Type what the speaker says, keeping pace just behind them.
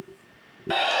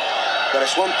But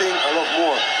there's one thing I love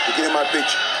more than getting my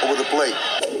pitch over the plate.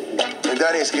 And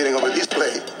that is getting over this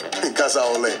plate in Casa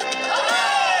Ole.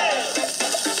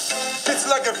 It's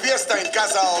like a fiesta in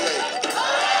Casa Ole.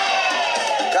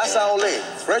 Casa Ole,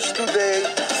 fresh today,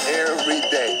 every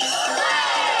day.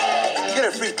 Get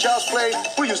a free child's play,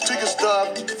 put your sticker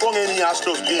stuff from any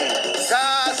Astros game.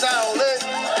 Casa Ole,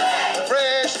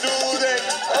 fresh today,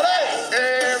 ole,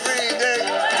 every day.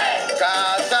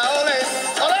 Casa Ole,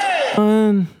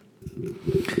 ole.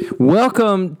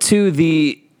 Welcome to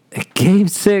the Game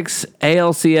 6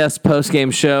 ALCS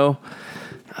postgame show.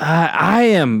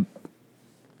 I'm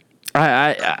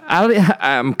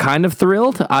kind of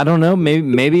thrilled. I don't know.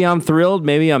 Maybe I'm thrilled.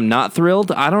 Maybe I'm not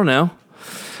thrilled. I don't know.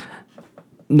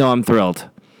 No, I'm thrilled.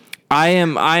 I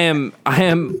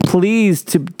am pleased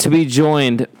to be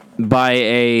joined by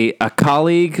a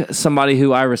colleague, somebody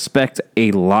who I respect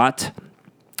a lot,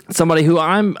 somebody who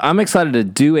I'm excited to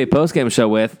do a postgame show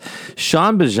with,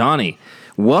 Sean Bajani.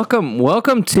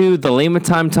 Welcome to the Lima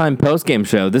Time postgame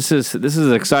show. This is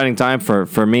an exciting time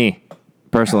for me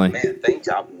personally. Oh, man, thank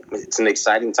you. It's an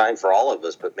exciting time for all of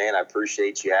us, but man, I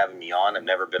appreciate you having me on. I've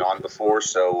never been on before,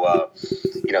 so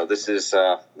this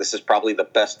is probably the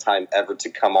best time ever to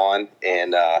come on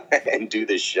and do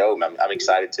this show. I'm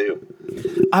excited too.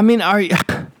 I mean, I'm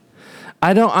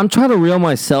trying to reel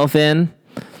myself in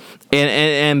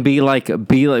and be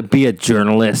a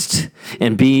journalist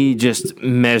and be just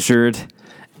measured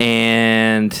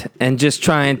and just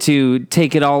trying to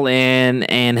take it all in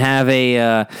and have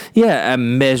a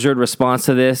measured response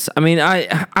to this. I mean,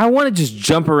 I want to just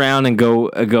jump around and go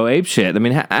ape shit. I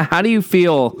mean, how do you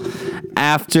feel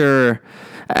after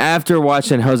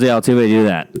watching Jose Altuve do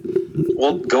that?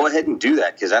 Well, go ahead and do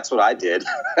that, because that's what I did.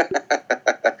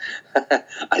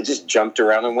 I just jumped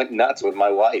around and went nuts with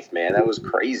my wife, man. That was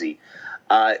crazy.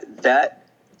 That,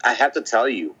 I have to tell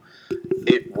you,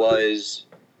 it was...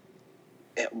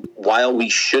 While we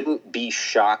shouldn't be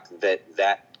shocked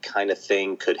that kind of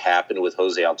thing could happen with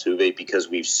Jose Altuve, because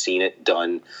we've seen it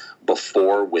done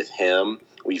before with him,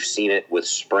 we've seen it with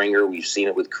Springer, we've seen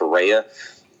it with Correa,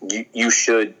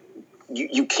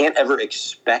 you can't ever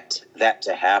expect that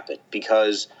to happen,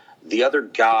 because the other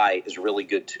guy is really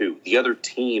good too. The other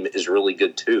team is really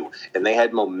good too. And they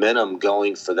had momentum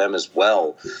going for them as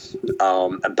well.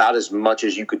 About as much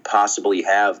as you could possibly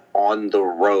have on the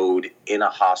road in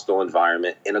a hostile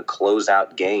environment, in a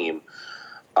closeout game.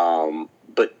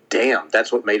 But damn,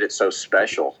 that's what made it so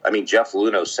special. I mean, Jeff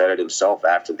Luhnow said it himself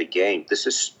after the game. This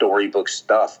is storybook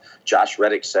stuff. Josh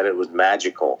Reddick said it was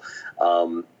magical.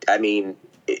 I mean,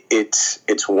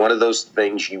 it's one of those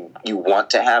things you want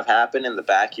to have happen in the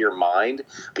back of your mind,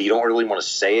 but you don't really want to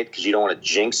say it because you don't want to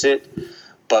jinx it.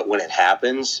 But when it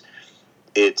happens,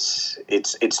 it's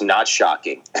not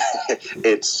shocking.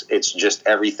 it's just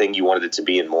everything you wanted it to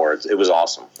be and more. It was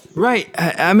awesome. Right.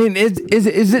 I mean,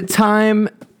 is it time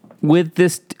with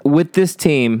this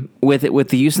team, with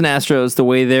the Houston Astros, the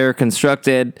way they're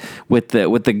constructed, with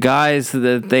the guys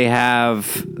that they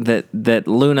have, that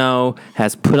Luhnow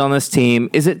has put on this team,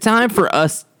 is it time for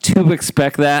us to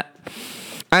expect that?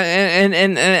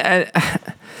 I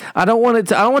don't want it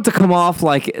to come off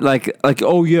like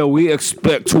oh yeah, we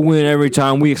expect to win every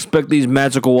time, we expect these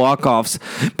magical walk-offs.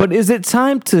 But is it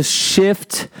time to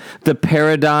shift the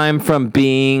paradigm from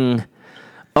being,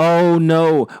 oh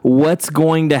no, what's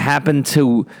going to happen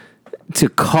to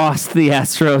cost the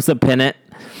Astros a pennant,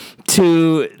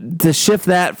 to shift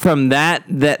that from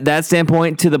that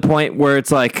standpoint to the point where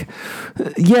it's like,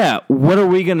 yeah, what are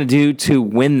we going to do to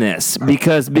win this?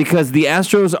 Because the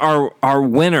Astros are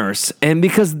winners, and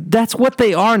because that's what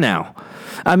they are now.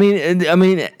 I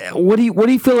mean, what do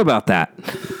you feel about that?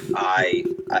 I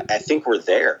think we're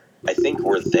there.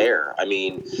 I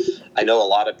mean, I know a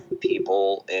lot of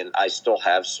people, and I still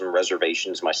have some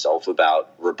reservations myself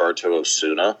about Roberto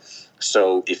Osuna.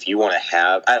 So if you want to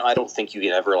have, I don't think you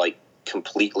can ever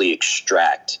completely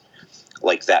extract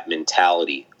that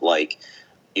mentality. All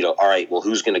right, well,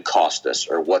 who's going to cost us,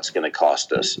 or what's going to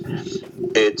cost us?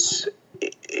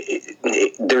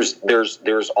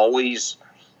 There's always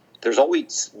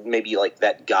maybe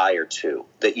that guy or two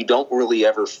that you don't really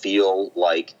ever feel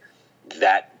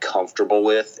that comfortable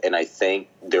with. And I think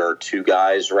there are two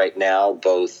guys right now,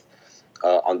 both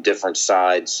on different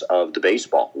sides of the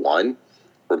baseball. One,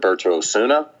 Roberto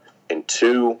Osuna, and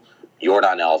two,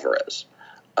 Yordan Alvarez.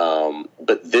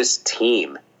 But this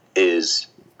team is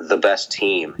the best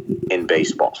team in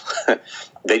baseball.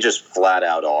 They just flat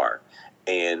out are.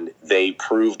 And they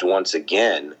proved once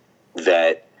again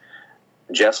that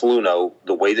Jeff Luhnow,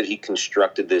 the way that he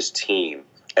constructed this team,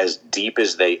 as deep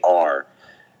as they are,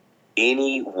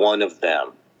 any one of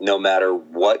them no matter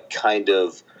what kind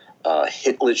of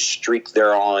hitless streak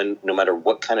they're on, no matter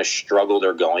what kind of struggle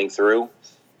they're going through,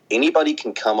 anybody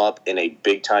can come up in a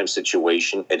big-time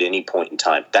situation at any point in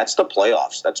time. That's the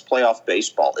playoffs. That's playoff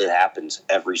baseball. It happens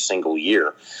every single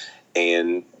year.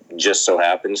 And just so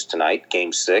happens tonight,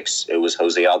 Game 6, it was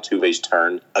Jose Altuve's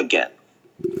turn again.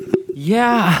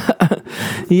 Yeah.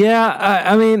 Yeah,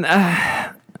 I mean...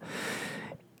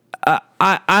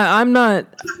 I'm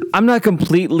not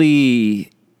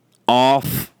completely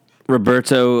off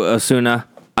Roberto Osuna.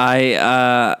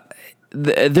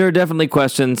 There are definitely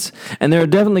questions, and there are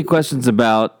definitely questions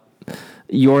about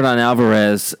Yordan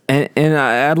Alvarez, and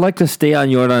I'd like to stay on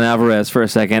Yordan Alvarez for a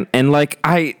second. And like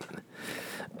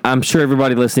I'm sure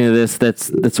everybody listening to this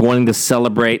that's wanting to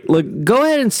celebrate. Look, go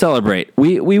ahead and celebrate.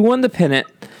 We won the pennant.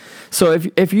 So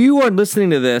if you are listening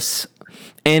to this.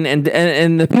 And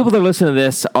the people that listen to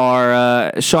this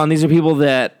are Sean. These are people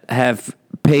that have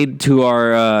paid to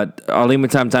our Lima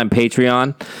Time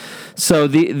Patreon. So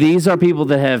these are people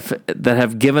that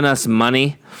have given us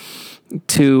money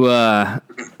to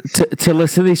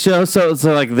listen to these shows. So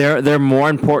like they're more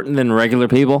important than regular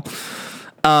people.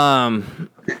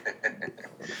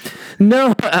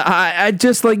 No, I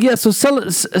just like So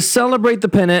celebrate the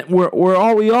pennant. We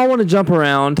all want to jump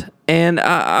around. And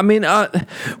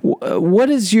what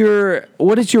is your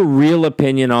real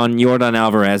opinion on Yordan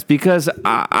Alvarez? Because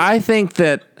I think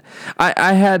that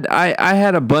I had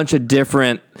a bunch of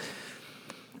different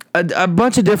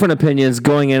opinions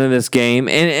going into this game,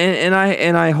 and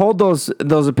I hold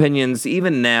those opinions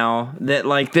even now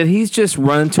that he's just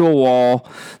run into a wall,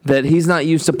 that he's not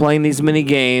used to playing these many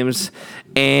games,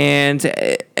 and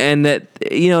that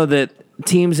that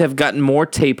teams have gotten more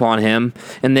tape on him,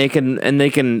 and they've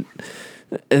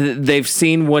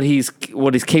seen what he's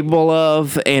capable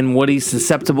of and what he's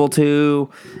susceptible to,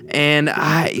 and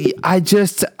I'm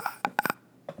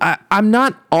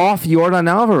not off Yordan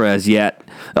Alvarez yet,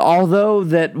 although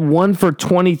that 1 for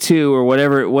 22 or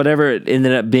whatever it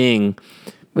ended up being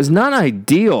was not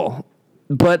ideal,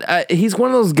 but he's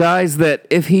one of those guys that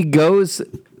if he goes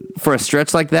for a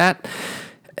stretch like that,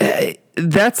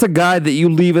 that's a guy that you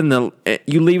leave in the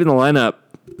lineup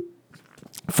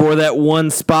for that one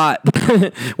spot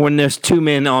when there's 2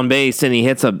 men on base and he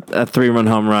hits a 3-run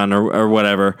home run or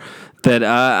whatever. That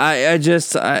I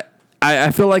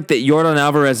feel like that Yordan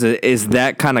Alvarez is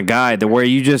that kind of guy, that where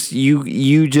you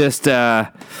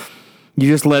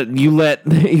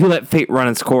let fate run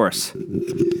its course.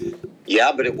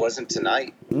 Yeah, but it wasn't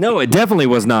tonight. No, it definitely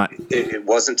was not. It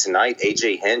wasn't tonight.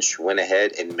 A.J. Hinch went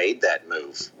ahead and made that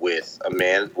move with a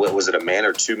man. What was it, a man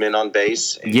or 2 men on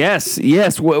base? Yes,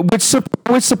 which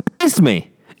surprised me.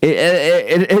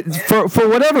 For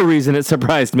whatever reason, it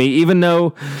surprised me, even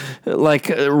though, like,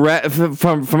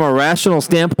 from a rational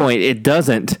standpoint, it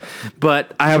doesn't.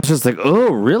 But I was just like,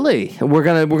 oh, really? We're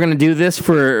gonna do this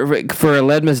for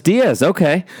Aledmys Diaz?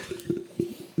 Okay.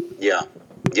 Yeah.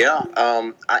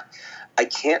 I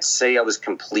can't say I was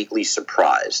completely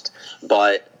surprised,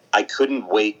 but I couldn't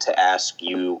wait to ask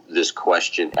you this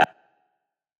question.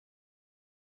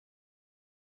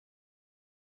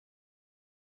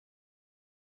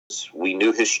 We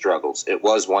knew his struggles. It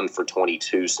was 1 for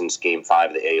 22 since Game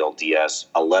 5 of the ALDS,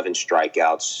 11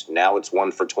 strikeouts. Now it's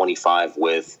 1 for 25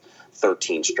 with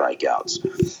 13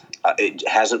 strikeouts. It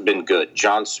hasn't been good.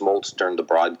 John Smoltz during the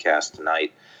broadcast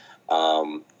tonight,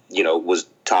 was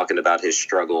talking about his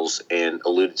struggles and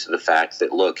alluded to the fact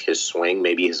that, look, his swing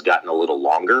maybe has gotten a little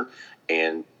longer,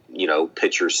 and,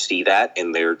 pitchers see that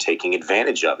and they're taking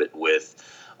advantage of it with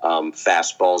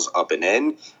fastballs up and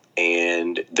in,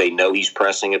 and they know he's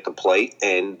pressing at the plate,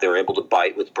 and they're able to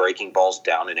bite with breaking balls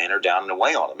down and in or down and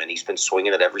away on him. And he's been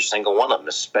swinging at every single one of them,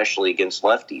 especially against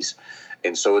lefties.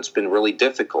 And so it's been really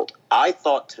difficult. I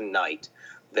thought tonight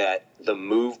that the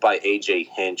move by A.J.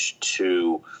 Hinch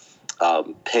to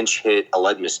pinch hit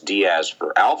Aledmys Diaz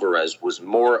for Alvarez was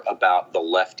more about the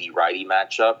lefty-righty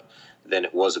matchup than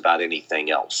it was about anything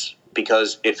else.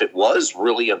 Because if it was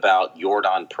really about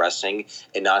Yordan pressing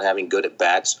and not having good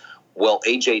at-bats, well,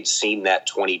 AJ'd seen that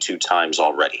 22 times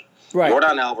already. Right.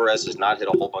 Yordan Alvarez has not hit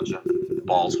a whole bunch of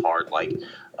balls hard like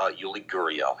Yuli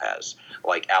Gurriel has,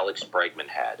 like Alex Bregman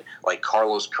had, like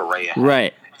Carlos Correa had,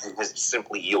 right, and has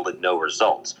simply yielded no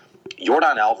results.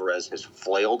 Yordan Alvarez has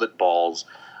flailed at balls,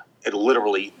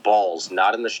 literally balls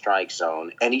not in the strike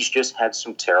zone, and he's just had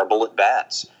some terrible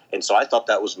at-bats. And so I thought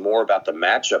that was more about the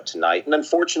matchup tonight. And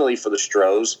unfortunately for the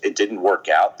Stros, it didn't work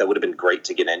out. That would have been great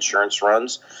to get insurance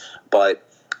runs. But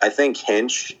I think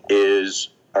Hinch is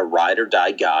a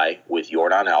ride-or-die guy with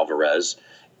Yordan Alvarez,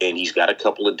 and he's got a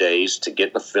couple of days to get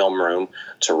in the film room,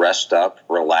 to rest up,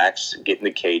 relax, get in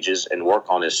the cages, and work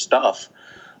on his stuff.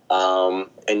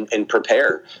 and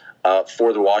prepare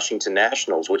for the Washington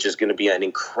Nationals, which is going to be an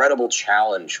incredible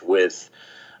challenge with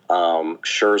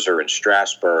Scherzer and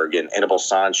Strasburg and Anibal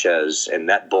Sanchez and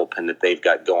that bullpen that they've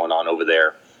got going on over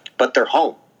there. But they're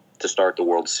home to start the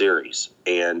World Series.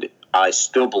 And I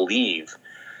still believe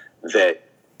that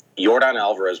Yordan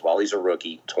Alvarez, while he's a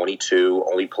rookie, 22,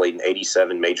 only played in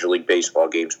 87 Major League Baseball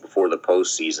games before the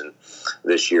postseason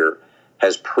this year,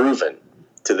 has proven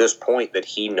to this point that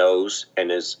he knows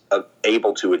and is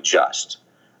able to adjust.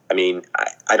 I mean,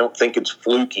 I don't think it's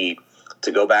fluky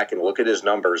to go back and look at his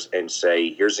numbers and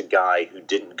say, here's a guy who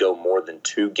didn't go more than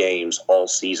 2 games all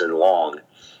season long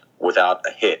without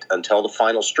a hit until the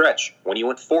final stretch when he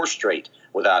went 4 straight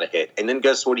without a hit. And then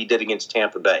guess what he did against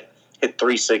Tampa Bay? Hit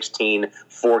 .316,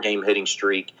 4-game hitting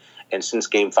streak. And since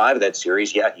Game 5 of that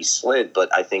series, yeah, he slid, but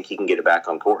I think he can get it back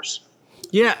on course.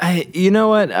 Yeah, you know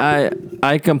what?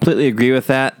 I completely agree with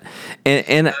that.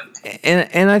 And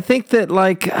I think that,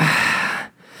 like,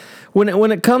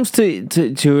 when it comes to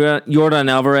Yordan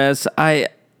Alvarez, I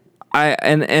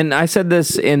said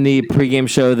this in the pregame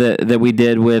show that we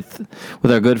did with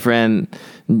our good friend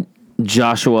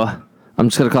Joshua. I'm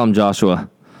just gonna call him Joshua.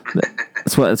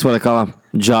 That's what I call him,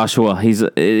 Joshua. He's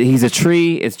a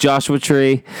tree. It's Joshua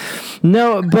Tree.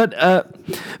 No, but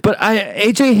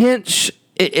AJ Hinch.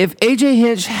 If AJ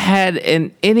Hinch had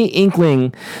any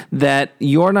inkling that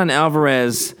Yordan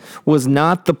Alvarez was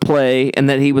not the play and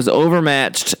that he was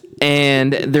overmatched,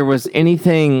 and there was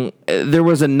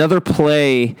another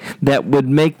play that would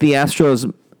make the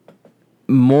Astros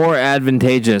more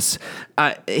advantageous,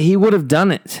 he would have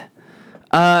done it.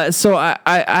 So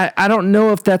I don't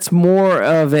know if that's more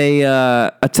of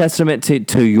a testament to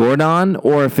Yordan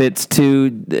or if it's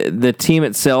to the team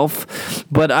itself.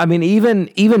 But I mean,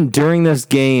 even during this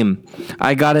game,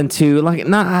 I got into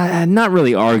not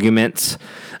really arguments.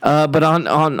 But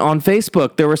on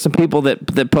Facebook, there were some people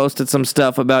that posted some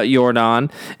stuff about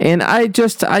Yordan, and I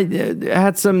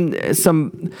had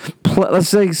some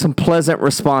pleasant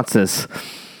responses.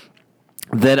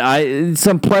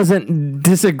 Some pleasant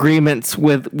disagreements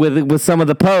with some of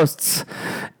the posts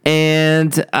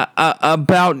and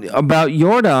about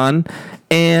Yordan,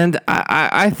 and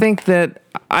I think that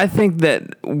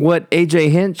what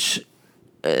AJ Hinch,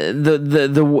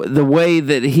 the way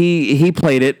that he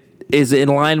played it is in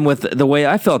line with the way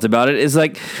I felt about it. Is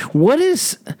like,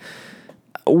 what's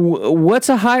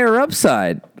a higher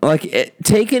upside? Like,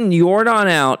 taking Yordan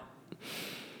out.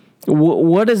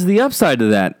 What is the upside to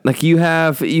that? Like, you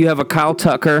have a Kyle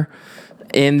Tucker,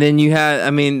 and then you had,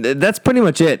 I mean, that's pretty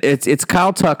much it. It's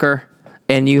Kyle Tucker,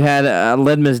 and you had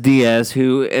Ledmus Diaz,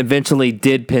 who eventually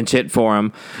did pinch hit for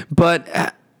him,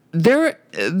 but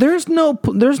there's no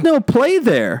play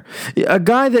there. A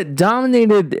guy that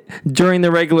dominated during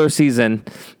the regular season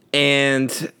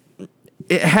and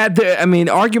it had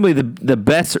arguably the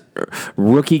best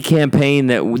rookie campaign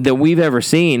that we've ever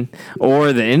seen,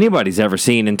 or that anybody's ever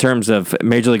seen in terms of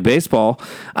Major League Baseball.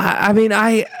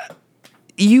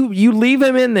 You leave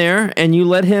him in there and you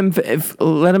let him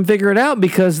figure it out,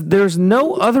 because there's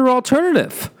no other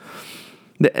alternative.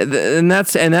 And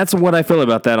that's what I feel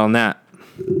about that on that.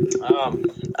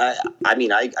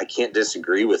 I can't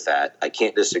disagree with that. I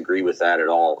can't disagree with that at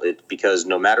all. Because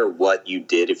no matter what you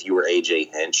did, if you were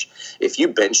AJ Hinch, if you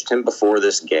benched him before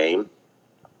this game,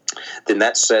 then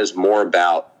that says more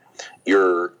about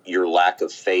your lack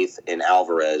of faith in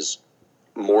Alvarez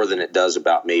more than it does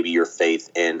about maybe your faith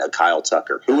in a Kyle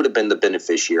Tucker, who would have been the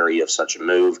beneficiary of such a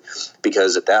move,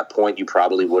 because at that point you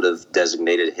probably would have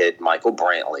designated hit Michael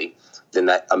Brantley. Then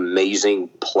that amazing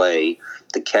play,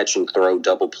 the catch and throw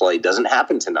double play, doesn't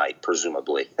happen tonight,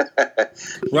 presumably.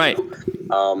 Right.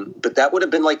 But that would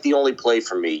have been like the only play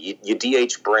for me. You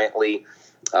DH Brantley,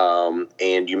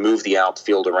 and you move the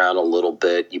outfield around a little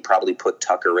bit. You probably put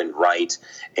Tucker in right,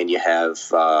 and you have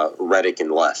Reddick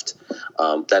in left.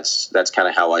 That's kind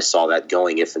of how I saw that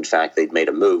going, if in fact they'd made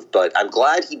a move. But I'm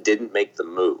glad he didn't make the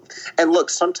move. And look,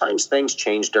 sometimes things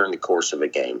change during the course of a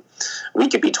game. We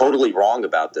could be totally wrong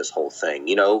about this whole thing.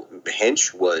 You know,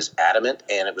 Hinch was adamant,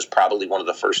 and it was probably one of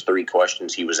the first 3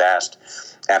 questions he was asked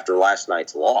after last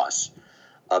night's loss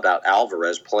about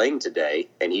Alvarez playing today,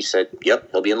 and he said, yep,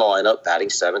 he'll be in the lineup, batting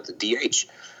 7th at DH.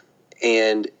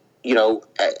 And, you know,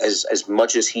 as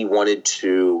much as he wanted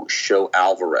to show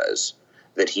Alvarez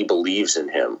that he believes in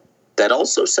him, that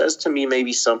also says to me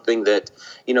maybe something that,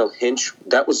 you know, Hinch,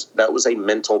 that was a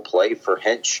mental play for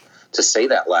Hinch to say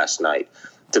that last night,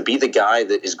 to be the guy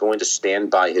that is going to stand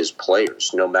by his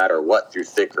players no matter what, through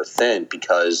thick or thin,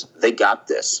 because they got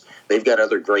this. They've got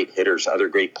other great hitters, other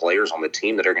great players on the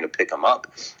team that are going to pick them up,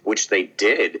 which they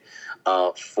did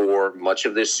for much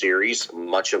of this series,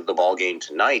 much of the ball game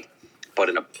tonight. But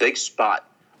in a big spot,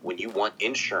 when you want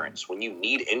insurance, when you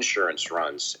need insurance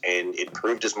runs, and it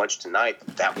proved as much tonight,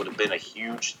 that would have been a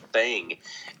huge thing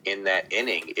in that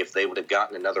inning if they would have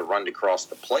gotten another run to cross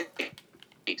the plate.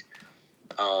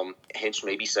 Hinch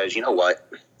maybe says, you know what,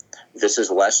 this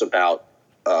is less about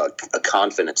a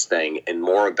confidence thing and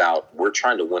more about we're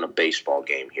trying to win a baseball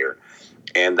game here.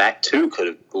 And that, too, could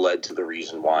have led to the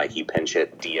reason why he pinch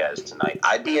hit Diaz tonight.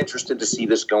 I'd be interested to see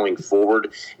this going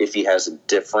forward if he has a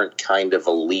different kind of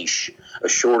a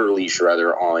shorter leash,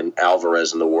 rather, on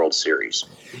Alvarez in the World Series.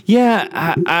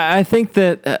 Yeah, I think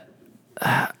that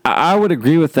I would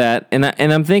agree with that. And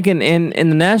I'm thinking in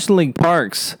the National League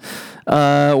parks,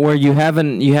 where you have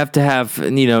to have,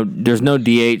 there's no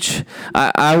DH.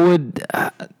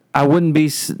 I wouldn't be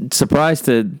surprised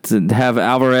to have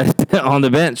Alvarez on the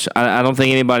bench. I don't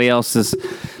think anybody else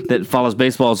that follows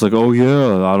baseball is like, oh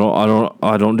yeah,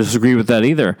 I don't disagree with that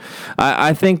either.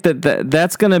 I think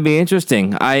that's going to be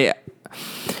interesting.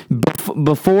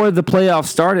 Before the playoffs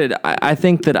started, I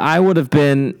think that I would have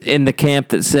been in the camp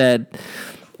that said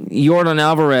Yordan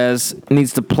Alvarez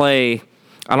needs to play.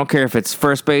 I don't care if it's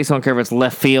first base. I don't care if it's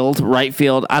left field, right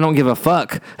field. I don't give a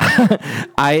fuck.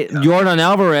 Yordan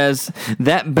Alvarez,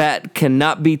 that bat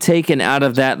cannot be taken out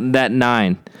of that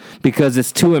 9 because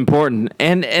it's too important.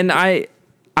 And I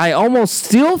almost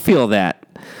still feel that.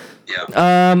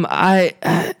 Yeah.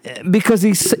 Because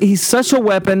he's such a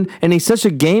weapon and he's such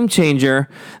a game changer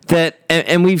that,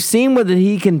 and we've seen what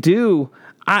he can do.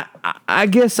 I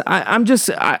guess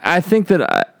I think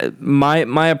that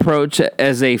my approach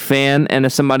as a fan and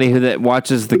as somebody that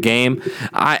watches the game,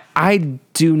 I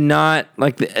do not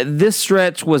like this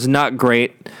stretch was not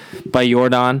great by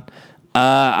Yordan.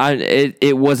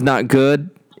 It was not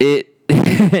good.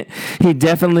 He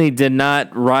definitely did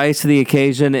not rise to the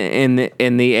occasion in the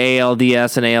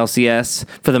ALDS and ALCS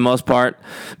for the most part,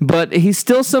 but he's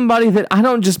still somebody that I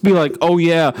don't just be like, oh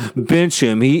yeah, bench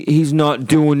him. He's not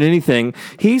doing anything.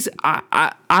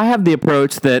 I have the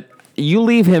approach that you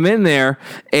leave him in there,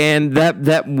 and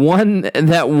that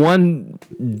one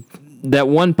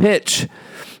pitch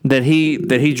that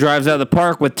he drives out of the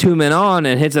park with 2 men on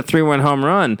and hits a 3-run home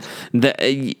run, that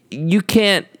you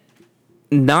can't.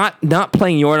 Not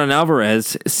playing Yordan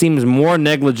Alvarez seems more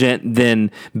negligent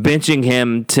than benching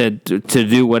him to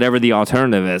do whatever the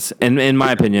alternative is. In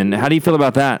my opinion, how do you feel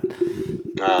about that?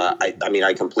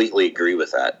 I completely agree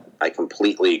with that.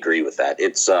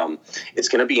 It's going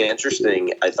to be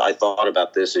interesting. I thought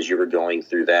about this as you were going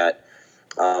through that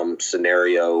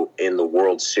scenario in the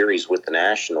World Series with the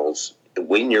Nationals.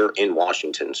 When you're in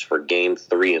Washington for Game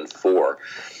 3 and 4,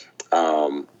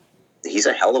 he's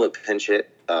a hell of a pinch hit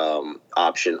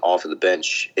option off of the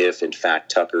bench if, in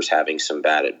fact, Tucker's having some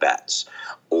bad at-bats.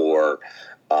 Or,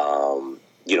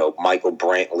 Michael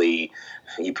Brantley,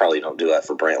 you probably don't do that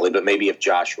for Brantley, but maybe if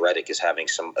Josh Reddick is having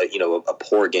some, a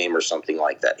poor game or something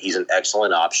like that, he's an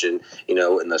excellent option, in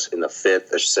the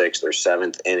 5th or 6th or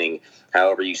 7th inning,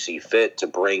 however you see fit, to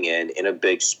bring in a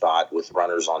big spot with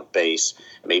runners on base.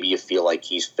 Maybe you feel like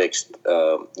he's fixed,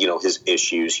 his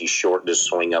issues. He's shortened his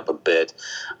swing up a bit.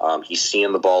 He's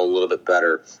seeing the ball a little bit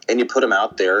better. And you put him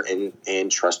out there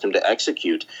and trust him to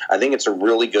execute. I think it's a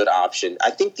really good option.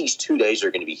 I think these 2 days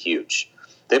are going to be huge.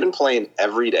 They've been playing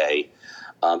every day,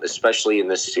 especially in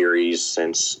this series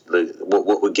since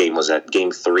what game was that?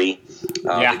 Game 3? They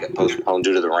got postponed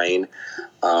due to the rain.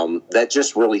 That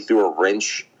just really threw a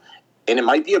wrench. And it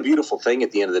might be a beautiful thing at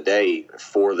the end of the day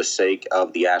for the sake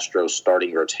of the Astros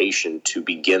starting rotation to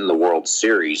begin the World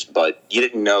Series. But you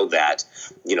didn't know that,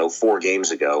 4 games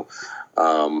ago.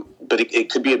 But it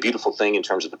could be a beautiful thing in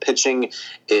terms of the pitching.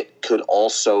 It could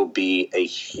also be a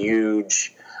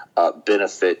huge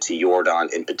benefit to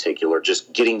Yordan in particular,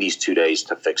 just getting these 2 days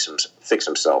to fix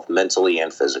himself mentally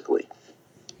and physically.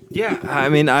 Yeah, I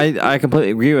mean, I completely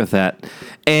agree with that.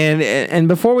 And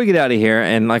before we get out of here,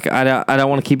 and I don't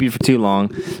want to keep you for too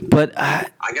long, but I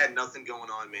got nothing going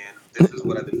on, man. This is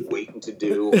what I've been waiting to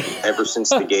do ever since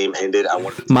the game ended. I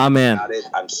wanted to talk about it.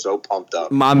 I'm so pumped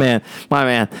up. My man.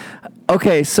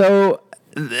 Okay, so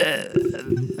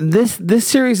this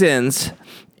series ends,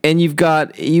 and you've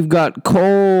got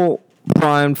Cole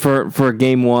primed for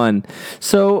game 1.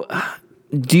 So,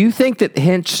 do you think that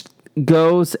Hinch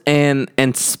goes and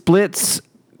splits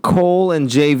Cole and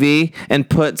JV and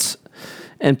puts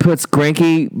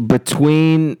Greinke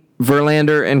between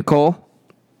Verlander and Cole,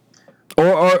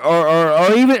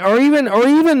 or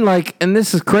even like, and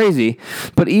this is crazy,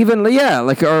 but even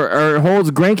or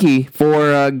holds Greinke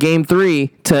for game 3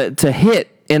 to hit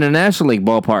in a National League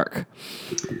ballpark?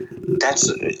 That's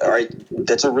all right.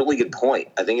 That's a really good point.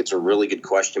 I think it's a really good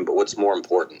question. But what's more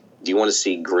important? Do you want to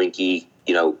see Greinke,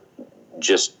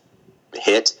 just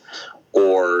hit,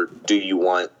 or do you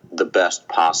want the best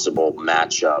possible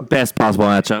matchup? Best possible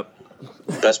matchup.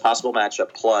 Best possible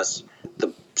matchup plus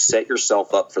set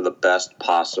yourself up for the best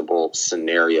possible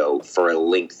scenario for a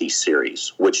lengthy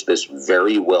series, which this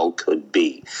very well could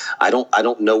be. I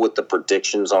don't know what the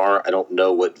predictions are. I don't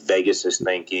know what Vegas is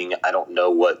thinking. I don't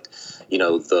know what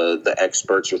the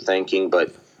experts are thinking.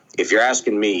 But if you're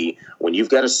asking me, when you've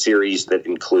got a series that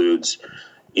includes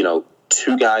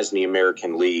two guys in the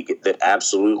American League that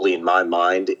absolutely, in my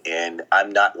mind, and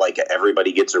I'm not like a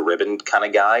everybody gets a ribbon kind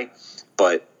of guy,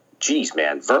 but geez,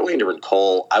 man, Verlander and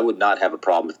Cole, I would not have a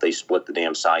problem if they split the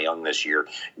damn Cy Young this year.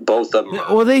 Both of them.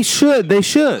 Well, they should. They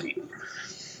should.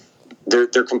 They're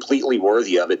completely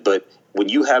worthy of it. But when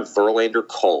you have Verlander,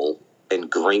 Cole, and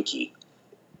Greinke,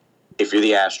 if you're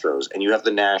the Astros, and you have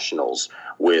the Nationals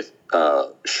with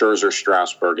Scherzer,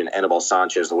 Strasburg, and Anibal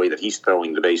Sanchez, the way that he's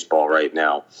throwing the baseball right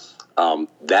now,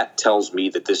 that tells me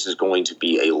that this is going to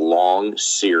be a long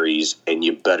series, and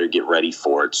you better get ready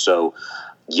for it. So,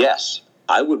 yes,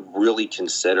 I would really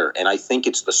consider, and I think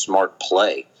it's the smart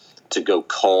play, to go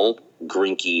Cole,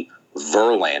 Greinke,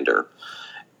 Verlander,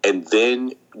 and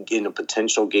then in a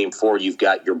potential Game 4, you've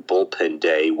got your bullpen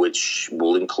day, which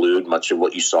will include much of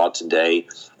what you saw today,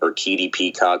 or Urquidy,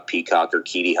 Peacock, or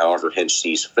Urquidy, however Hinch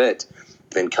sees fit.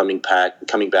 Then coming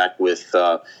back with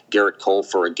Garrett Cole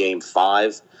for a Game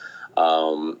 5,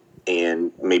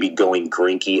 and maybe going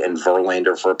Greinke and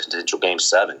Verlander for a potential Game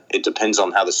 7. It depends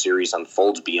on how the series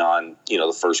unfolds beyond,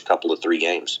 the first couple of 3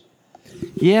 games.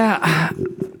 Yeah,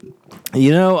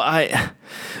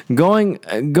 going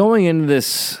into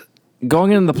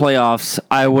the playoffs,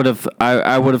 I would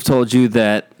have told you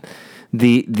that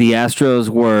the Astros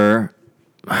were.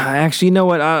 Actually, you know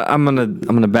what? I'm gonna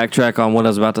backtrack on what I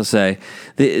was about to say.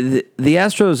 The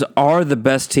Astros are the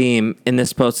best team in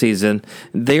this postseason.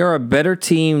 They are a better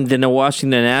team than the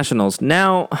Washington Nationals.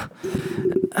 Now,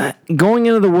 going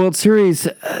into the World Series,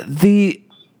 the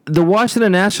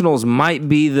Washington Nationals might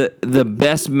be the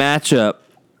best matchup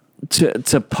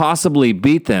to possibly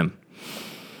beat them.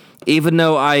 Even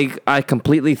though I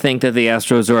completely think that the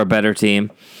Astros are a better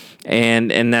team.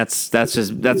 And that's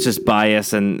just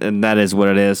bias, and that is what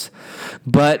it is.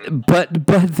 But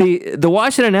the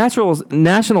Washington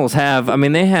Nationals have,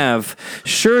 they have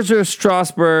Scherzer,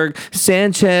 Strasburg,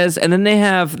 Sanchez, and then they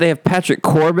have Patrick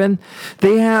Corbin.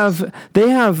 They have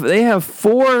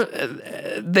 4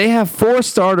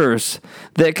 starters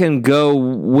that can go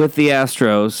with the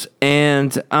Astros,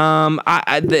 and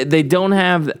they don't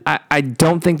have. I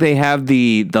don't think they have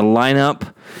the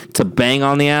lineup to bang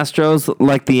on the Astros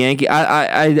like the Yankees.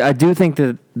 I do think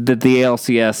that the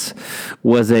ALCS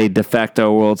was a de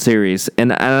facto World Series,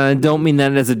 and I don't mean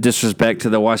that as a disrespect to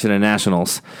the Washington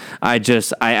Nationals. I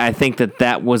think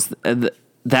that was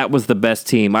the best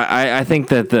team. I think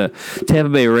that the Tampa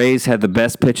Bay Rays had the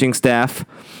best pitching staff,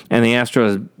 and the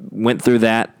Astros went through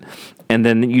that. And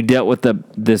then you dealt with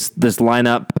this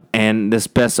lineup and this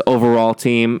best overall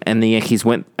team, and the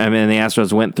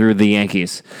Astros went through the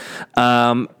Yankees.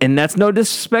 And that's no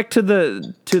disrespect to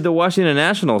the Washington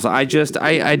Nationals. I don't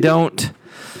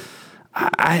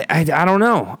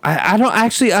know. I don't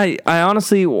actually. I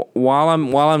honestly, while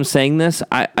I'm saying this,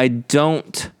 I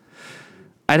don't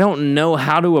know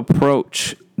how to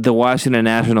approach the Washington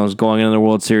Nationals going into the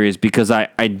World Series, because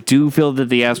I do feel that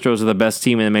the Astros are the best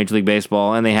team in Major League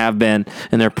Baseball, and they have been,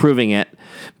 and they're proving it.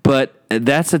 But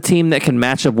that's a team that can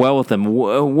match up well with them.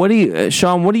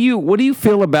 Sean? What do you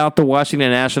feel about the Washington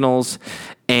Nationals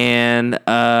and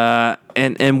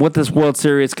what this World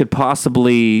Series could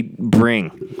possibly bring?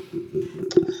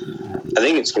 I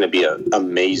think it's going to be an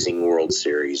amazing World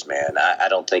Series, man. I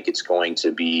don't think it's going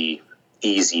to be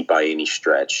easy by any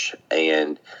stretch,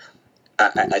 and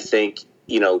I think,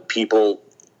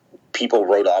 people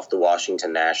wrote off the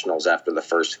Washington Nationals after the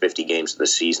first 50 games of the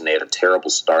season. They had a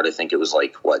terrible start. I think it was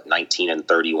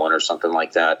 19-31 or something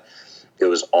like that. It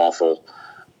was awful.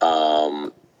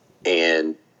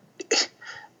 And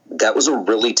that was a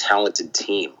really talented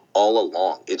team all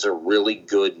along. It's a really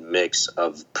good mix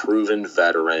of proven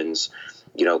veterans,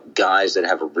 guys that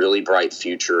have a really bright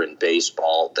future in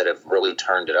baseball that have really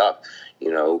turned it up.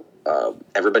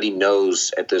 Everybody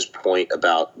knows at this point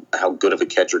about how good of a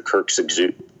catcher Kirk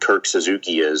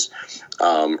Suzuki is.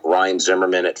 Ryan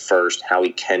Zimmerman at first,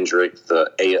 Howie Kendrick,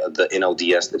 the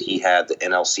NLDS that he had, the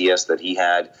NLCS that he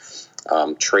had,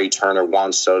 Trey Turner,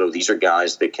 Juan Soto. These are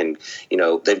guys that can,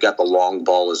 they've got the long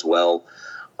ball as well.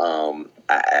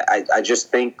 I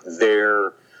just think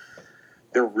they're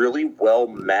they're really well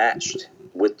matched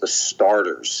with the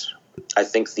starters. I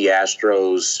think the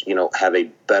Astros, have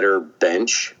a better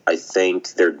bench. I think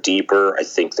they're deeper. I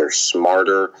think they're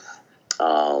smarter.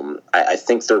 I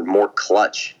think they're more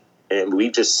clutch. And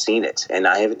we've just seen it. And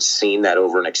I haven't seen that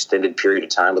over an extended period of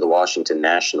time with the Washington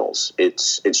Nationals.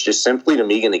 It's just simply, to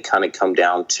me, going to kind of come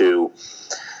down to,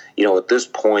 at this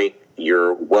point,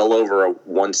 you're well over a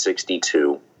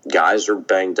 162. Guys are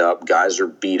banged up. Guys are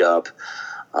beat up.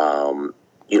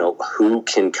 Who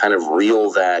can kind of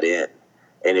reel that in?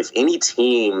 And if any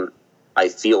team, I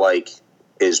feel like,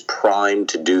 is primed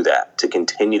to do that, to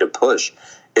continue to push,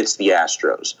 it's the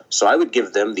Astros. So I would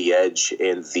give them the edge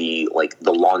in the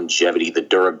longevity, the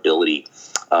durability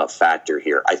factor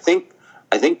here. I think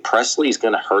Presley is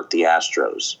going to hurt the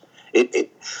Astros.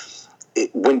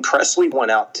 When Presley went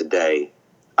out today,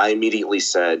 I immediately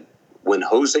said, when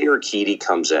Jose Urquidy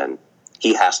comes in,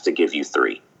 he has to give you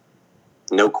 3.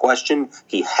 No question,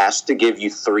 he has to give you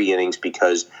 3 innings,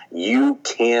 because you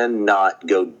cannot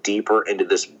go deeper into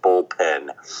this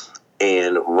bullpen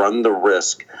and run the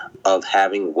risk of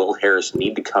having Will Harris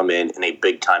need to come in a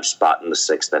big-time spot in the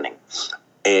 6th inning,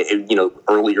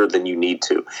 earlier than you need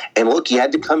to. And look, he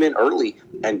had to come in early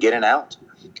and get an out.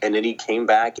 And then he came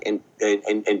back and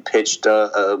pitched,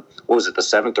 what was it, the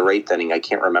 7th or 8th inning? I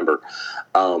can't remember.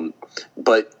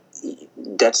 But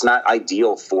that's not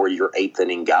ideal for your 8th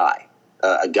inning guy.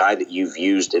 A guy that you've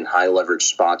used in high leverage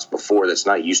spots before, that's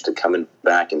not used to coming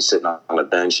back and sitting on a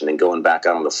bench and then going back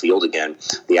out on the field again.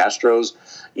 The Astros,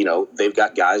 they've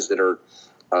got guys that are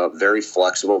very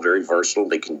flexible, very versatile.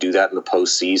 They can do that in the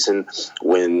postseason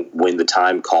when the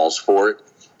time calls for it.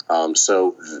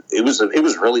 So it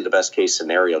was really the best case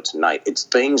scenario tonight. It's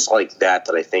things like that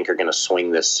I think are going to swing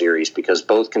this series, because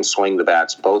both can swing the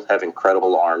bats, both have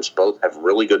incredible arms, both have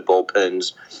really good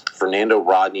bullpens. Fernando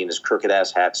Rodney and his crooked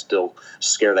ass hat still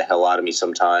scare the hell out of me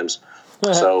sometimes.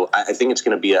 So I think it's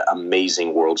going to be an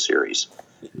amazing World Series.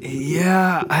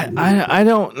 Yeah, I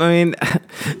don't. I mean,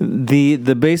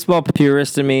 the baseball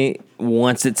purist in me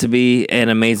wants it to be an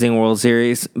amazing World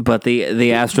Series, but the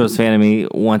Astros fan of me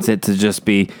wants it to just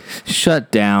be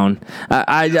shut down.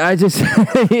 I just,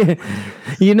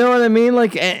 you know what I mean?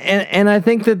 Like, and I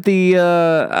think that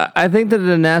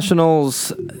the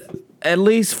Nationals, at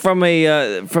least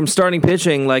from starting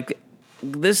pitching, like,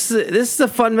 This is a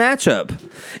fun matchup.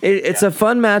 It's a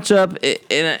fun matchup,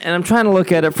 and I'm trying to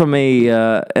look at it from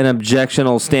an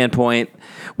objectional standpoint,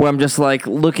 where I'm just like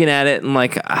looking at it and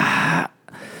like,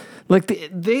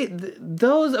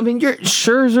 those. I mean, you're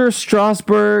Scherzer,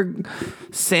 Strasburg,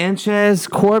 Sanchez,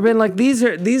 Corbin. Like these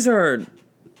are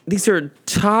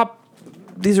top.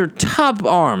 These are top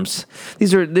arms.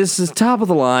 This is top of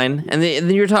the line, and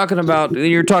then you're talking about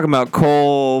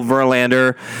Cole,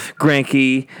 Verlander,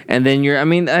 Greinke, and then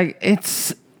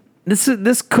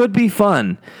this could be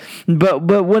fun, but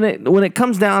when it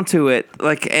comes down to it,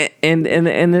 like and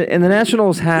the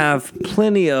Nationals have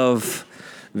plenty of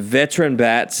veteran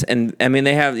bats, and I mean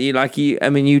they have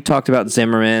you talked about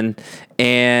Zimmerman,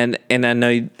 and I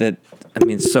know that. I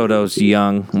mean, Soto's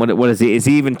young. What is he? Is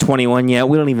he even 21 yet?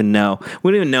 We don't even know.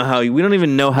 We don't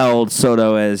even know how old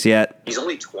Soto is yet. He's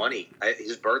only 20.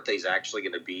 His birthday's actually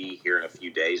going to be here in a few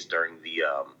days during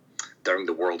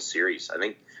the World Series. I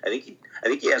think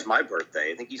he has my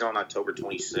birthday. I think he's on October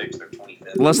 26th or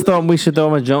 25th. We should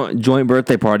throw him a joint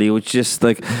birthday party. Which just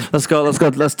like let's go.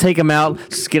 Let's take him out.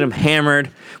 Let's get him hammered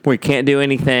where he can't do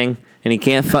anything and he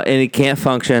can't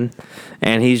function.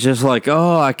 And he's just like,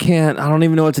 I don't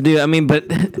even know what to do. I mean, but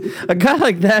a guy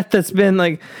like that's been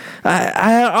like,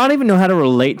 I don't even know how to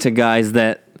relate to guys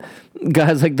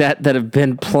like that have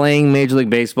been playing Major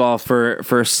League Baseball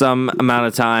for some amount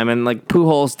of time. And like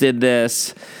Pujols did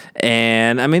this.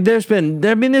 And I mean, there's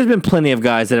been plenty of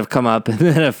guys that have come up and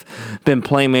that have been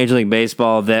playing Major League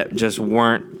Baseball that just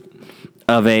weren't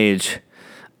of age.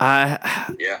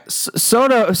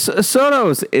 Soto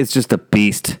is just a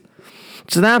beast.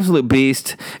 It's an absolute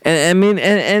beast, and I mean,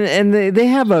 and they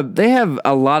have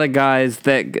a lot of guys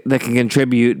that can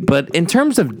contribute, but in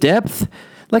terms of depth,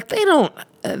 like they're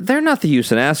not the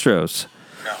Houston Astros.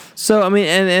 No. So I mean,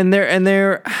 and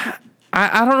they're.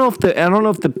 I don't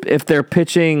know if their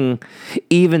pitching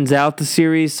evens out the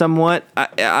series somewhat.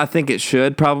 I think it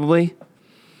should probably,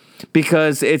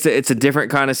 because it's a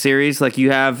different kind of series. Like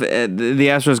you have the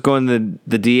Astros going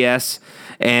the DS,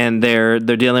 and they're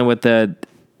dealing with the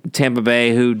Tampa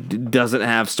Bay, who doesn't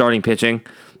have starting pitching,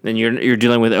 and you're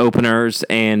dealing with openers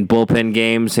and bullpen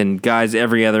games and guys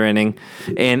every other inning,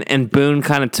 and Boone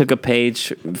kind of took a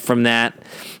page from that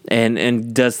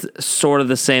and does sort of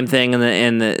the same thing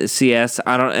in the CS.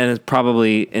 And it's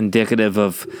probably indicative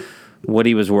of what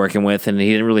he was working with, and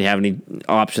he didn't really have any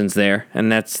options there,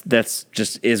 and that's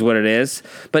just is what it is.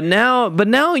 But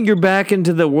now you're back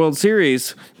into the World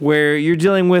Series where you're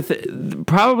dealing with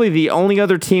probably the only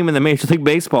other team in the Major League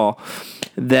Baseball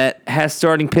that has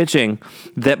starting pitching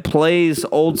that plays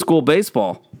old school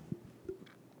baseball.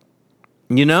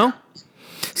 You know,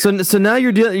 so now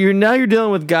you're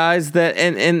dealing with guys that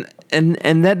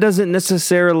and that doesn't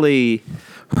necessarily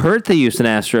hurt the Houston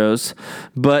Astros,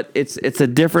 but it's a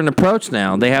different approach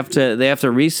now. They have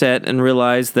to reset and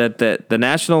realize that the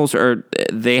Nationals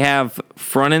they have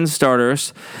front end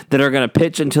starters that are going to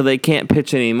pitch until they can't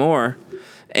pitch anymore.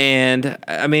 And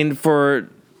I mean,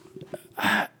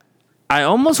 I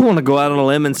almost want to go out on a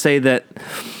limb and say that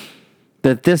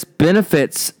this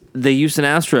benefits the Houston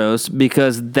Astros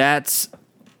because that's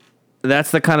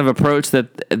the kind of approach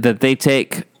that they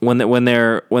take when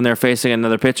they're facing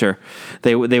another pitcher.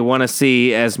 They want to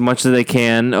see as much as they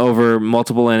can over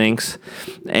multiple innings,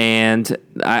 and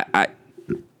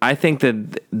I think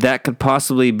that could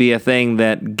possibly be a thing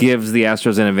that gives the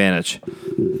Astros an advantage.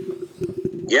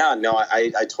 Yeah, no,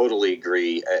 I totally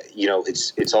agree.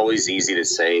 It's always easy to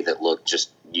say that. Look,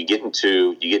 just you get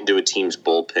into a team's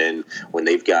bullpen when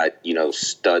they've got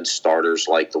stud starters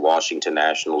like the Washington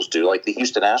Nationals do, like the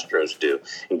Houston Astros do,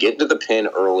 and get into the pen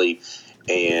early,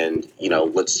 and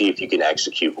let's see if you can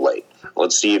execute late.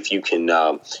 Let's see if you can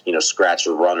scratch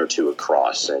a run or two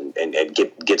across and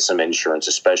get some insurance,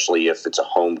 especially if it's a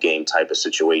home game type of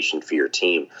situation for your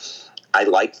team. I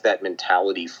liked that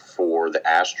mentality for the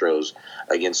Astros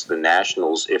against the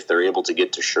Nationals if they're able to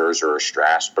get to Scherzer or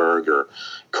Strasburg or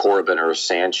Corbin or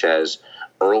Sanchez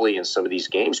early in some of these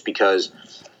games, because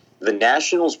the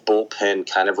Nationals bullpen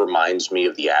kind of reminds me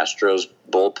of the Astros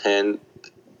bullpen,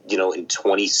 in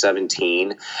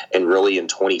 2017 and really in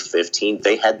 2015.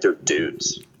 They had their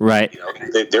dudes. Right.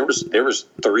 There was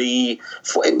 3,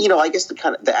 4, and I guess the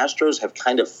Astros have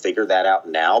kind of figured that out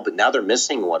now, but now they're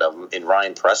missing one of them in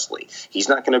Ryan Presley. He's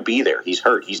not going to be there. He's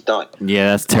hurt. He's done.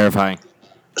 Yeah, that's terrifying.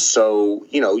 So,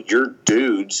 your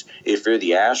dudes, if you're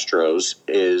the Astros,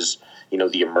 is,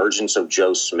 the emergence of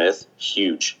Joe Smith,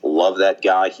 huge. Love that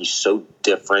guy. He's so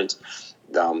different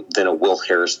than a Will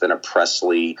Harris, than a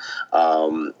Presley,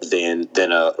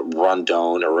 than a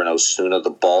Rondon or an Osuna. The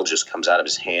ball just comes out of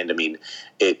his hand. I mean,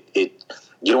 you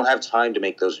don't have time to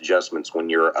make those adjustments when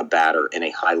you're a batter in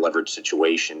a high leverage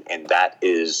situation, and that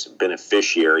is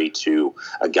beneficiary to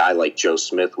a guy like Joe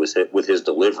Smith with his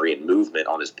delivery and movement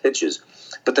on his pitches.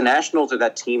 But the Nationals are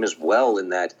that team as well, in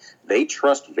that they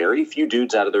trust very few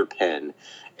dudes out of their pen.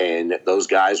 And those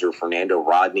guys are Fernando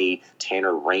Rodney,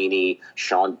 Tanner Rainey,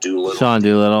 Sean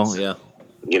Doolittle. Yeah.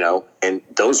 And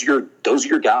those are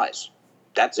your guys.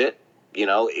 That's it. If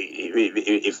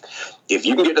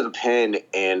you can get to the pen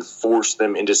and force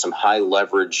them into some high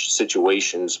leverage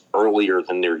situations earlier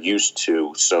than they're used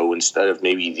to, so instead of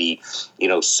maybe the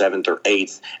 7th or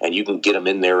 8th, and you can get them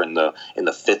in there in the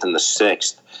 5th and the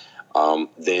 6th,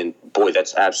 then boy,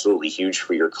 that's absolutely huge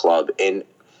for your club. And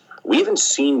we haven't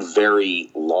seen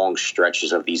very long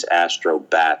stretches of these Astro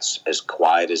bats as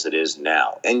quiet as it is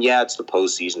now. And yeah, it's the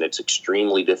postseason. It's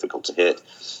extremely difficult to hit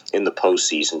in the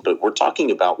postseason. But we're talking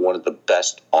about one of the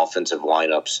best offensive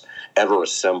lineups ever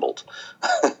assembled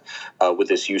with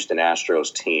this Houston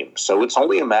Astros team. So it's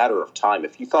only a matter of time.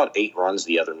 If you thought 8 runs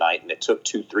the other night and it took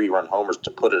 2 3-run homers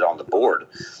to put it on the board,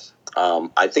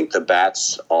 I think the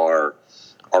bats are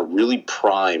really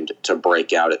primed to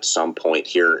break out at some point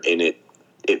here, and it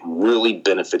really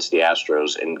benefits the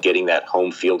Astros in getting that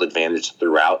home field advantage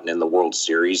throughout. And in the World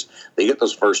Series, they get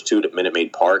those first 2 at Minute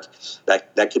Maid Park.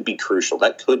 That could be crucial.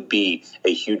 That could be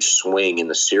a huge swing in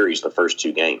the series, the first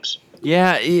 2 games.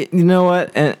 Yeah, you know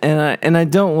what? And I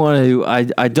don't want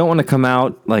to. I don't want to come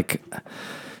out like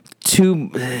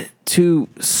too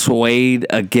swayed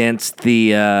against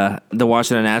the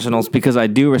Washington Nationals, because I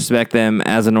do respect them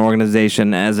as an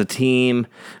organization, as a team.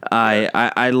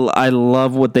 I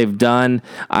love what they've done.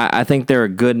 I think they're a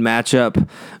good matchup.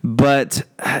 But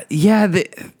yeah,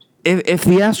 if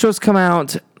the Astros come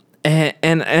out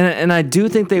and I do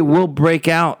think they will break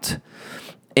out,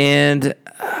 and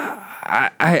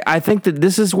I think that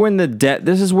this is where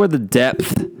the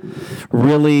depth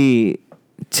really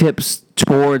tips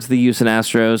towards the Houston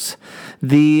Astros.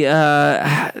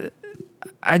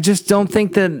 I just don't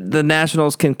think that the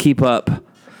Nationals can keep up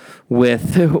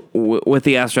with the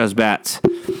Astros bats.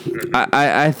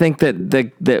 I think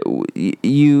that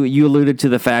you alluded to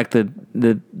the fact that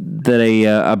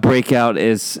a breakout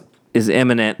is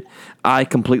imminent. I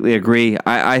completely agree.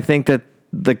 I think that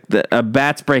a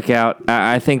bats breakout.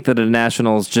 I think that the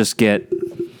Nationals just get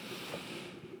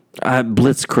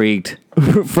blitzkrieged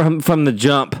from the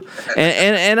jump,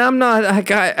 and I'm not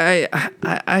like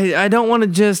I don't want to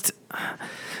just.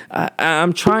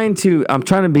 I'm trying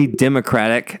to be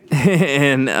democratic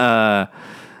in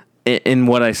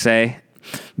what I say,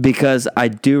 because I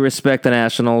do respect the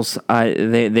Nationals.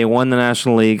 They won the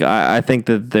National League. I think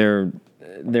that they're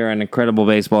an incredible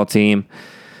baseball team.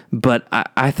 But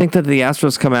I think that the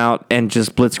Astros come out and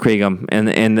just blitzkrieg them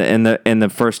in the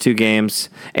first two games,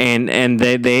 and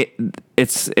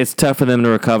it's tough for them to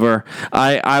recover.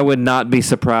 I would not be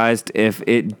surprised if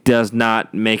it does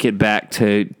not make it back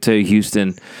to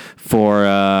Houston for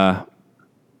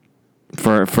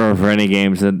any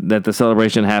games, that the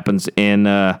celebration happens in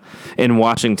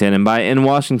Washington, and by in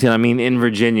Washington I mean in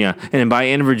Virginia, and by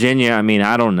in Virginia I mean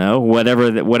I don't know,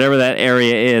 whatever that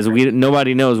area is.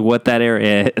 Nobody knows what that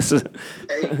area is.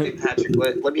 Hey Patrick,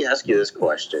 let me ask you this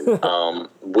question: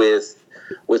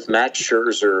 with Max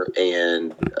Scherzer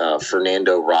and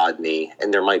Fernando Rodney,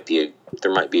 and there might be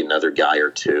another guy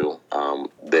or two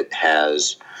that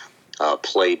has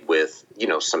played with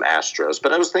some Astros,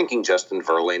 but I was thinking Justin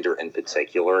Verlander in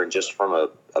particular, and just from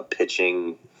a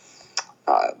pitching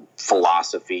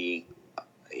philosophy,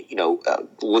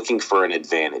 looking for an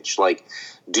advantage. Like,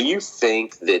 do you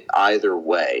think that either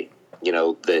way,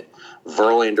 that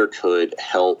Verlander could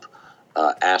help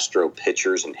Astro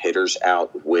pitchers and hitters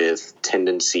out with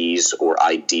tendencies or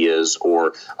ideas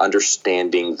or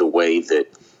understanding the way that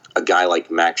a guy like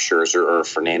Max Scherzer or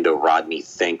Fernando Rodney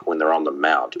think when they're on the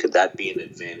mound? Could that be an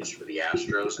advantage for the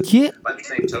Astros? And yeah. By the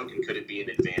same token, could it be an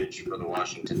advantage for the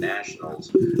Washington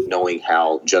Nationals, knowing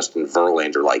how Justin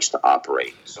Verlander likes to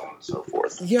operate, so on and so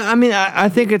forth? Yeah, I mean, I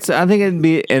think it'd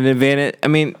be an advantage. I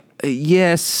mean,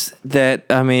 yes,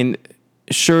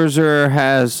 Scherzer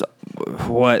has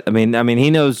what? I mean, he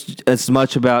knows as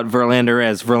much about Verlander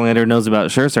as Verlander knows about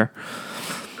Scherzer.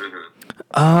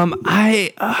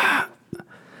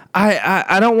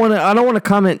 I don't want to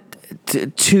comment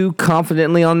too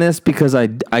confidently on this, because I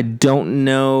don't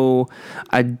know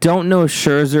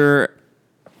Scherzer,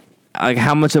 like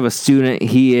how much of a student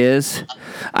he is.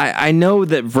 I know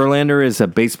that Verlander is a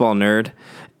baseball nerd,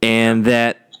 and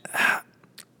that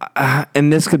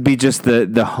and this could be just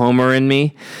the homer in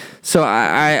me. So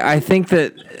I think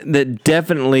that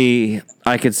definitely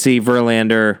I could see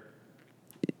Verlander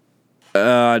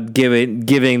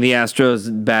giving the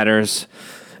Astros batters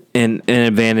an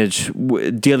advantage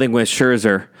dealing with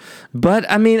Scherzer. But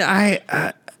I mean,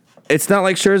 it's not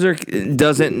like Scherzer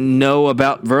doesn't know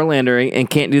about Verlander and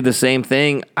can't do the same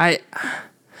thing.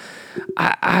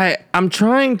 I'm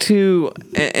trying to,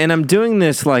 and I'm doing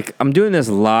this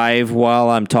live while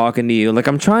I'm talking to you. Like,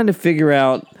 I'm trying to figure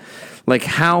out, like,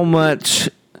 how much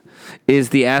is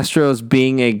the Astros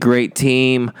being a great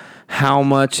team? How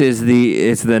much is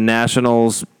the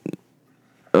Nationals?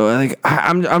 Like,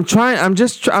 I'm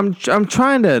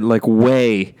trying to like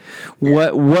weigh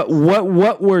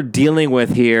what we're dealing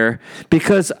with here,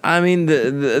 because I mean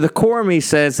the core of me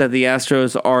says that the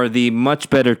Astros are the much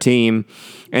better team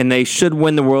and they should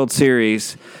win the World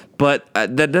Series. But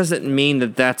that doesn't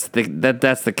mean that's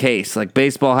the case. Like,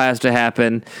 baseball has to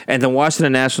happen, and the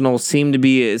Washington Nationals seem to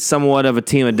be somewhat of a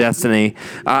team of destiny.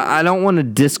 I don't want to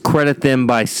discredit them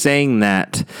by saying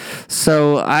that.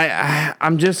 So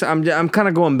I'm kind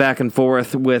of going back and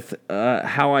forth with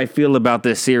how I feel about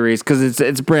this series, because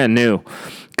it's brand new,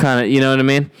 kind of. You know what I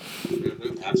mean?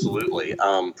 Absolutely.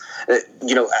 I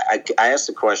asked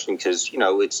the question because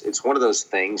it's one of those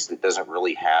things that doesn't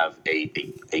really have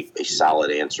a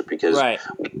solid answer, because right.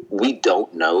 We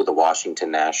don't know the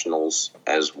Washington Nationals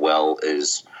as well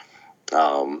as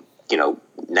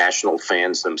national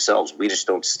fans themselves. We just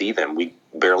don't see them. We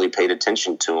barely paid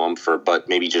attention to them for but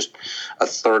maybe just a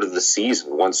third of the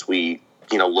season. Once we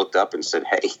looked up and said,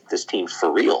 "Hey, this team's for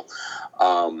real."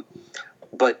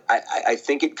 But I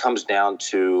think it comes down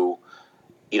to,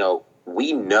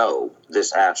 we know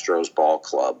this Astros ball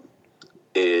club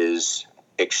is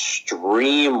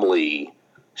extremely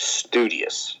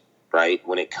studious, right,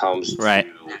 when it comes to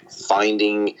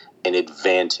finding an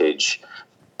advantage,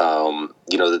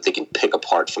 that they can pick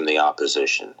apart from the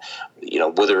opposition.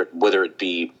 Whether it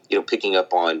be, picking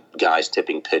up on guys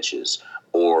tipping pitches,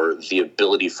 or the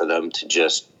ability for them to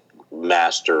just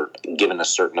master, given a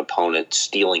certain opponent,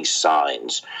 stealing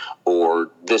signs, or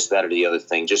this, that, or the other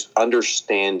thing. Just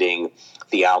understanding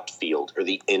the outfield or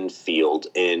the infield,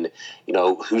 and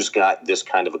who's got this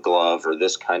kind of a glove or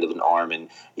this kind of an arm, and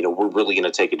we're really going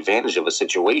to take advantage of a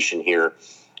situation here.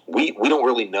 We don't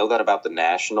really know that about the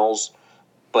Nationals,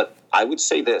 but I would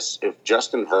say this: if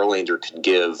Justin Verlander could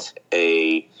give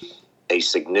a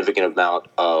significant amount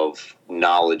of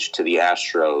knowledge to the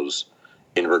Astros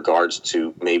in regards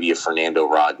to maybe a Fernando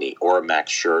Rodney or a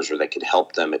Max Scherzer that could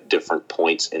help them at different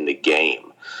points in the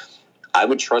game. I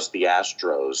would trust the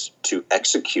Astros to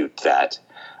execute that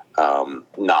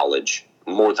knowledge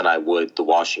more than I would the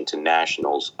Washington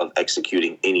Nationals of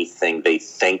executing anything they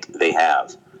think they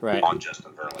have on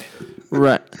Justin Verlander.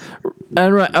 Right.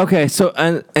 And right. Okay. So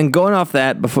and going off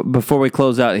that before we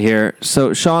close out here.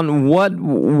 So Sean, what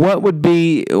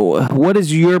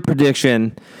is your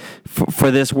prediction for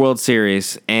this World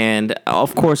Series? And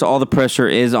of course, all the pressure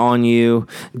is on you.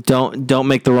 Don't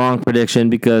make the wrong prediction,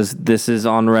 because this is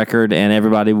on record, and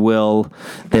everybody will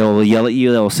yell at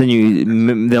you. They'll send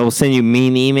you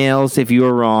mean emails if you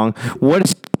are wrong.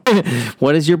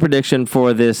 What is your prediction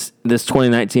for this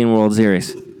 2019 World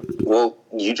Series? Well,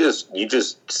 you just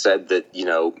said that,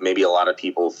 maybe a lot of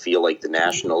people feel like the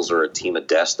Nationals are a team of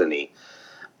destiny.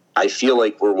 I feel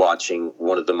like we're watching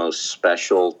one of the most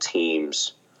special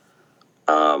teams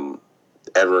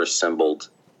ever assembled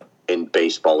in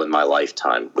baseball in my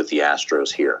lifetime with the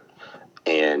Astros here.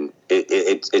 And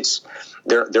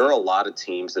there are a lot of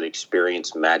teams that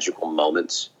experience magical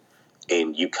moments,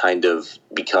 and you kind of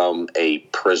become a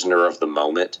prisoner of the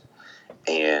moment,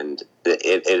 and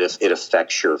it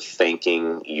affects your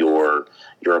thinking, your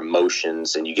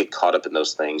emotions, and you get caught up in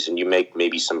those things, and you make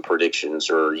maybe some predictions,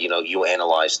 or you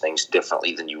analyze things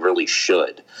differently than you really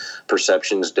should.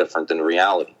 Perception is different than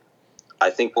reality. I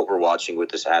think what we're watching with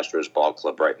this Astros ball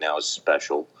club right now is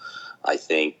special. I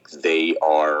think they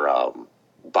are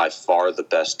by far the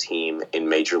best team in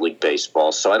Major League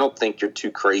Baseball. So I don't think you're too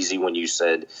crazy when you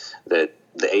said that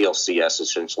the ALCS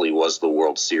essentially was the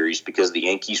World Series, because the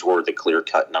Yankees were the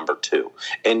clear-cut number 2.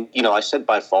 And, I said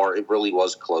by far, it really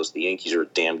was close. The Yankees are a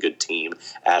damn good team.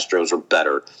 Astros are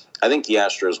better. I think the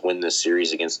Astros win this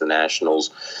series against the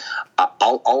Nationals.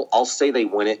 I'll say they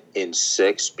win it in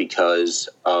 6 because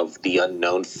of the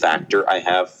unknown factor I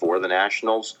have for the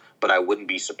Nationals, but I wouldn't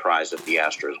be surprised if the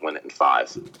Astros win it in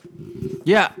 5.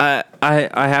 Yeah, I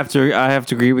have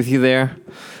to agree with you there.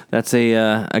 That's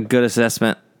a good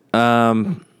assessment.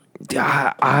 We'll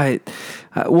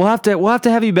have to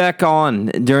have you back on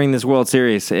during this World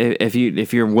Series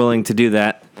if you're willing to do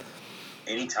that.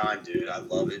 Anytime, dude. I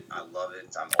love it.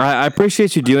 I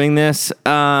appreciate you doing this.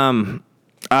 I'm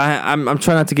trying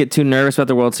not to get too nervous about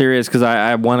the World Series, because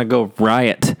I want to go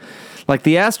riot. Like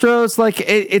the Astros, like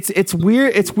it's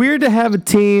weird. It's weird to have a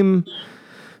team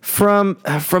from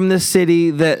this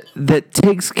city that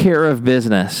takes care of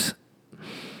business.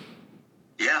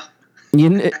 Yeah.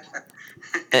 We're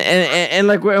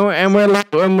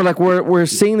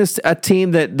seeing this a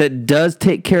team that does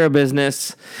take care of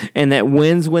business, and that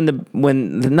wins when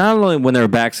not only when their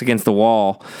backs against the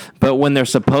wall, but when they're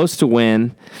supposed to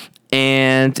win.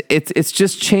 And it's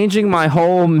just changing my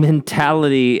whole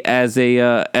mentality as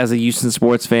a Houston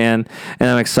sports fan, and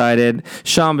I'm excited.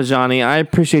 Sean Bajani, I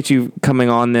appreciate you coming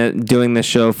on doing this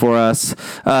show for us.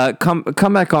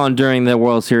 Come back on during the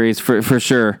World Series for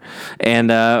sure, and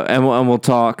we'll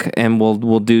talk, and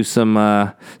we'll do some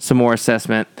more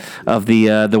assessment of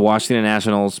the Washington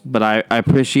Nationals. But I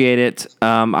appreciate it.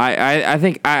 I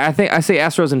think I say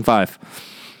Astros in 5.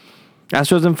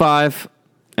 Astros in 5.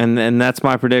 And that's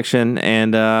my prediction,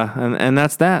 and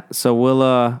that's that. So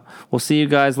we'll see you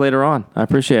guys later on. I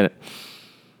appreciate it.